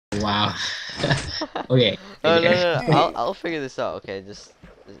wow. Okay. Oh, Right no, there. no, no. I'll figure this out. Okay, just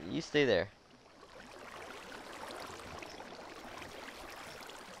you stay there.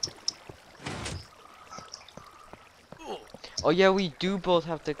 Oh yeah, we do both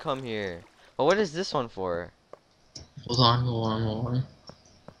have to come here. But what is this one for? Hold on, hold on, hold on.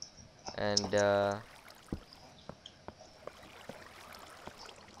 And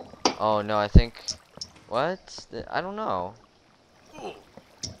oh no, I think what? I don't know.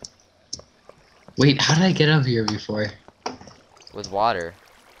 Wait, how did I get up here before? With water.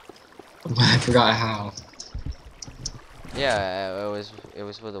 I forgot how. Yeah, it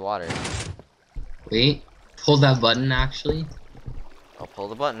was with the water. Wait, hold that button actually. I'll pull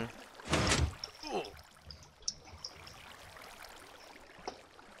the button.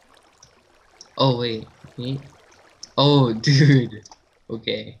 Oh wait, wait. Oh dude.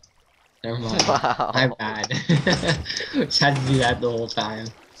 Okay. Never mind. My Wow. bad. Just had to do that the whole time.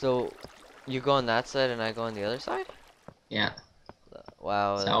 So you go on that side and I go on the other side? Yeah.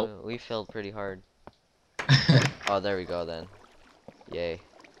 Wow, So. we failed pretty hard. Oh, there we go then. Yay.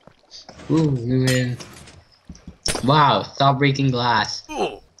 Ooh, we win. Wow, stop breaking glass.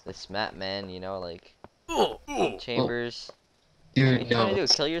 This map, man, you know, like Oh, chambers. What are dude, you trying no. to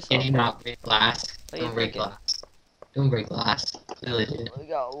do? Kill Can yourself, you bro? not break glass? What are you Don't break thinking? glass. Don't break glass. Really did. We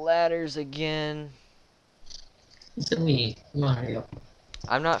got ladders again. It's me. Come on, hurry up.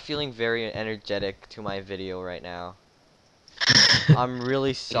 I'm not feeling very energetic to my video right now. I'm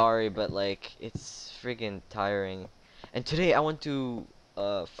really sorry, but like it's friggin' tiring. And today I went to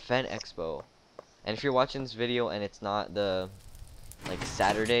Fan Expo. And if you're watching this video and it's not the like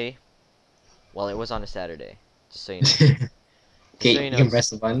Saturday, well, it was on a Saturday. Just so you know. Just so Okay, you you know, can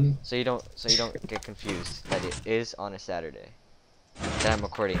press the button. so you don't get confused that it is on a Saturday that I'm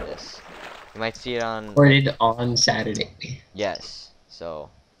recording this. You might see it on Recorded on Saturday. yes.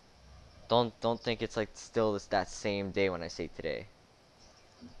 So don't think it's like still that same day when I say today.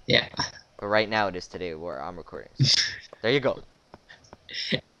 Yeah. But right now it is today where I'm recording. So there you go.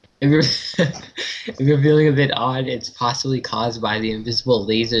 If you're if you're feeling a bit odd, it's possibly caused by the invisible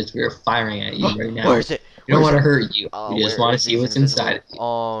lasers we're firing at you right Where now. is it? We don't Where is want to it? hurt you. Oh, We just where want to is see these what's inside invisible? of you.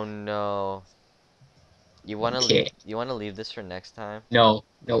 Oh no. Okay. You wanna leave this for next time? No.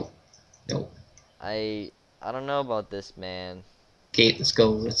 No. No. I I don't know about this, man. Okay, let's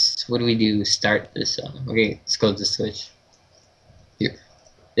go. What do we do? Start this. Okay, let's go to the switch. Here.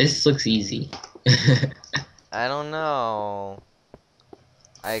 This looks easy. I don't know.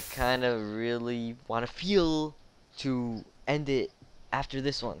 I kind of really want to feel to end it after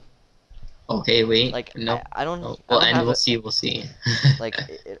this one. Okay, wait. Like No. I No. don't Well, and have we'll a see. We'll see. like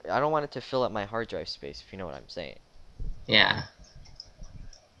I don't want it to fill up my hard drive space if you know what I'm saying. Yeah.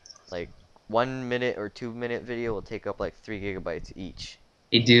 Like 1 minute or 2 minute video will take up like 3 GB each.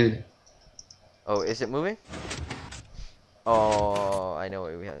 Hey, dude. Oh, is it moving? Oh, I know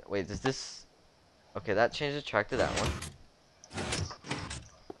what we have. Wait, does this? Okay, that changed the track to that one.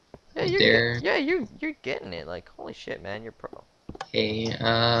 Yeah, Right there. you're getting it. Like holy shit, man, you're pro. Okay.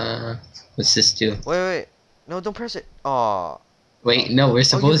 What's this do? Wait. No, don't press it. Oh. Wait, no, we're Oh, you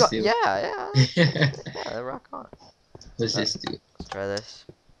supposed got to. yeah, rock on. What's this do? Let's try this.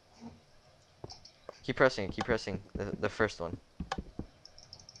 Keep pressing, the first one.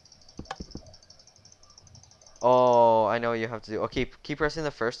 Oh, I know what you have to do. Okay, keep pressing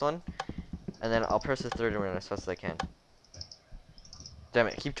the first one, and then I'll press the third one as fast as I can. Damn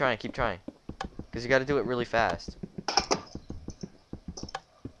it, keep trying, because you got to do it really fast.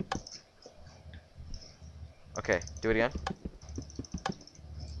 Okay, do it again.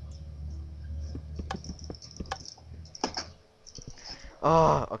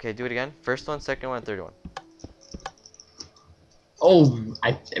 Oh, okay, do it again. First one, second one, third one. Oh,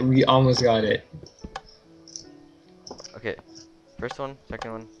 we almost got it. Okay, first one,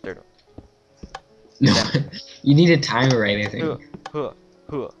 second one, third one. No, you need a timer, right? I Huh, think. huh,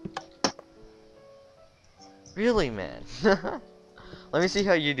 huh. Really, man? Let me see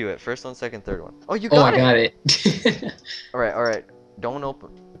how you do it. First one, second, third one. Oh, you Oh, I got it! got it. Alright. Don't open.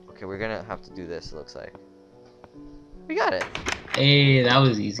 Okay, we're gonna have to do this, it looks like. We got it. Hey, that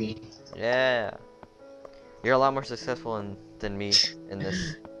was easy. Yeah. You're a lot more successful than me in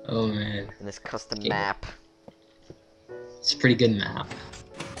this Oh man, custom okay. map. It's a pretty good map.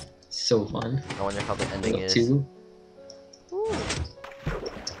 So fun. I wonder how the ending is. Two. Ooh.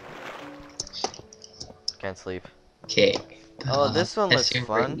 Can't sleep. Okay. Oh, this one looks testing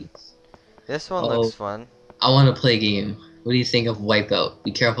fun. release. This one Oh, looks fun. I want to play a game. What do you think of Wipeout?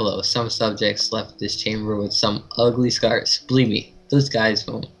 Be careful though. Some subjects left this chamber with some ugly scars. Believe me, those guys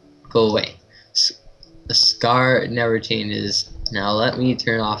won't go away. A scar never changes. Now let me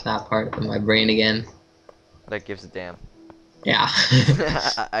turn off that part of my brain again. That gives a damn. Yeah.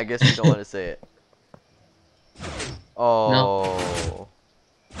 I guess you don't want to say it. No. Oh.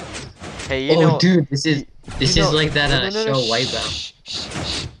 Hey, Oh, dude, you, you this is know, like that no, show Wipeout. shh, shh,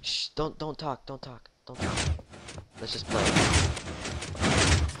 shh, shh, don't talk, don't talk, don't talk. Let's just play.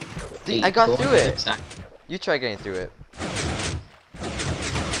 Hey, I got go on through the other it. side. You try getting through it.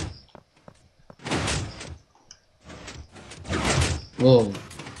 Whoa.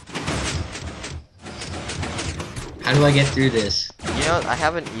 How do I get through this? You know, I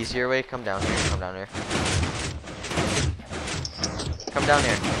have an easier way. Come down here. Come down here. Come down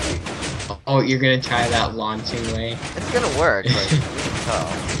here. Oh, you're gonna try that launching way? It's gonna work, like, you can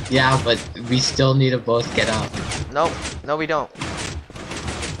tell. Yeah, but we still need to both get up. Nope. No, we don't.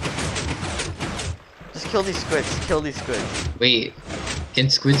 Just kill these squids. Kill these squids. Wait, can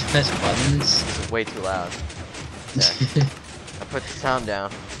squids press buttons? This is way too loud. Yeah. I put the sound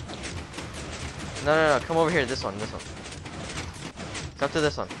down. No. Come over here. This one. This one. Come to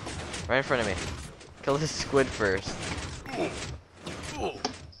this one. Right in front of me. Kill this squid first.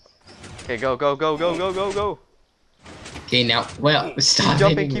 Okay, go. Okay, now, well, stop Keep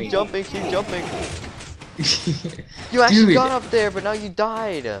jumping, hitting me. keep jumping. You actually Dude, got up there, but now you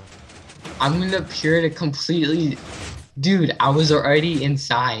died. I'm gonna appear to completely... Dude, I was already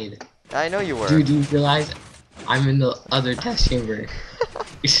inside. I know you were. Dude, do you realize I'm in the other test chamber?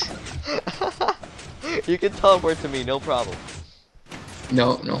 You can teleport to me, no problem.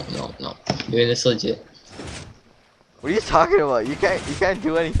 No. Doing this legit. What are you talking about? You can't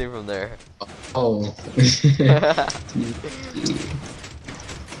do anything from there. Oh.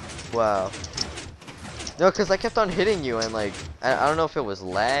 Wow. No, cause I kept on hitting you and like I don't know if it was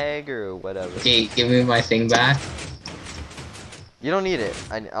lag or whatever. Okay, give me my thing back. You don't need it.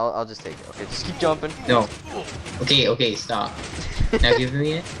 I'll just take it. Okay, just keep jumping. No. Okay, stop. Now give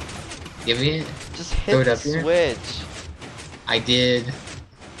me it. Give me it. Just Throw hit it the up here. switch. I did.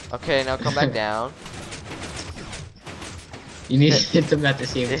 Okay, now come back down. You need to hit them at the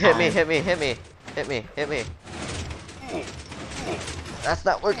same time. Hit me. That's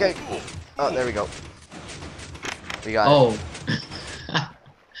not working. Oh, there we go. We got it. Oh.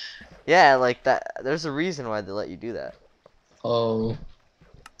 Yeah, like that. There's a reason why they let you do that. Oh.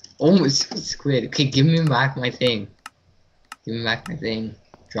 Oh, it's squid. Okay, give me back my thing. Give me back my thing.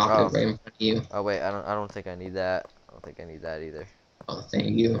 Drop it right in front of you. Oh wait, I don't think I need that. I don't think I need that either. Oh,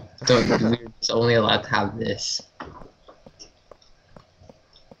 thank you. Don't. We're just only allowed to have this.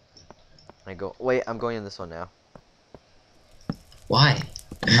 Wait, I'm going in this one now. Why?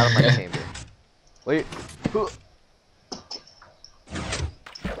 Out of my chamber. Wait.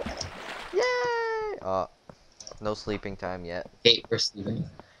 Yay! No sleeping time yet. Okay, we're sleeping.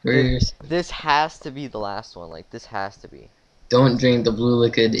 This has to be the last one. Like, this has to be. Don't drink the blue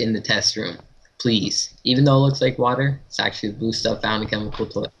liquid in the test room, please. Even though it looks like water, it's actually blue stuff found in chemical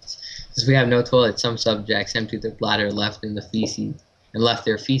toilets. Since we have no toilets, some subjects emptied their bladder, left their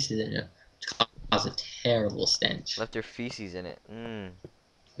feces in it, which caused a terrible stench. Left their feces in it.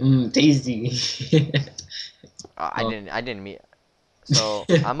 Tasty. I didn't mean. So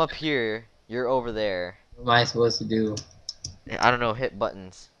I'm up here. You're over there. What am I supposed to do? I don't know. Hit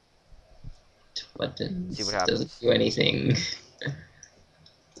buttons. Buttons. See what happens. Doesn't do anything.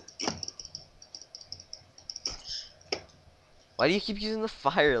 Why do you keep using the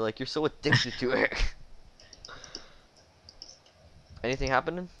fire? Like you're so addicted to it. Anything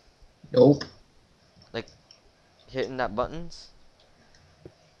happening? Nope. Like hitting that buttons?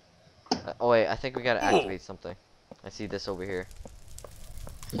 Oh wait, I think we gotta activate something. I see this over here.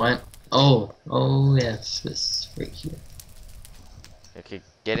 What? Oh yes, this right here. Okay,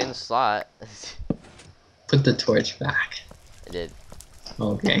 get in the slot. Put the torch back. I did.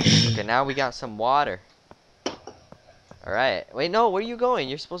 Okay. Okay, now we got some water. Alright. Wait, no, where are you going?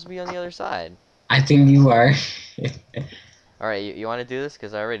 You're supposed to be on the other side. I think you are. Alright, you want to do this?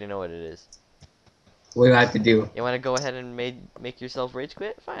 Because I already know what it is. What do I have to do? You want to go ahead and make yourself rage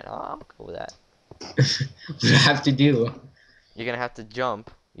quit? Fine, I'll go with that. What do I have to do? You're going to have to jump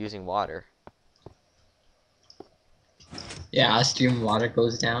using water. Yeah, a stream of water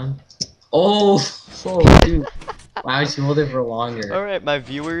goes down. Oh, dude. Why would you hold it for longer? Alright, my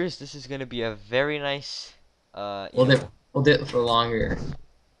viewers, this is going to be a very nice... Hold it for longer.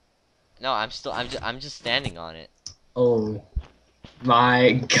 No, I'm just standing on it. Oh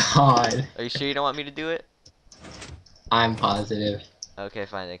my god. Are you sure you don't want me to do it? I'm positive. Okay,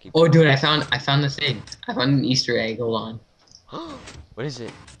 fine. I keep. Oh, dude, I found the thing. I found an Easter egg. Hold on. What is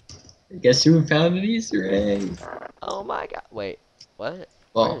it? Guess who found an Easter egg? Oh my god. Wait. What?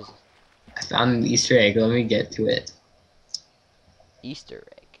 Well, I found an Easter egg. Let me get to it. Easter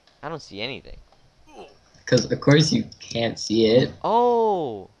egg. I don't see anything. Because of course you can't see it.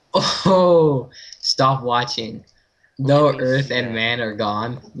 Oh, Oh, stop watching. let Though me Earth see and that. man are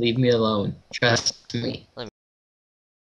gone, leave me alone. Trust me. Let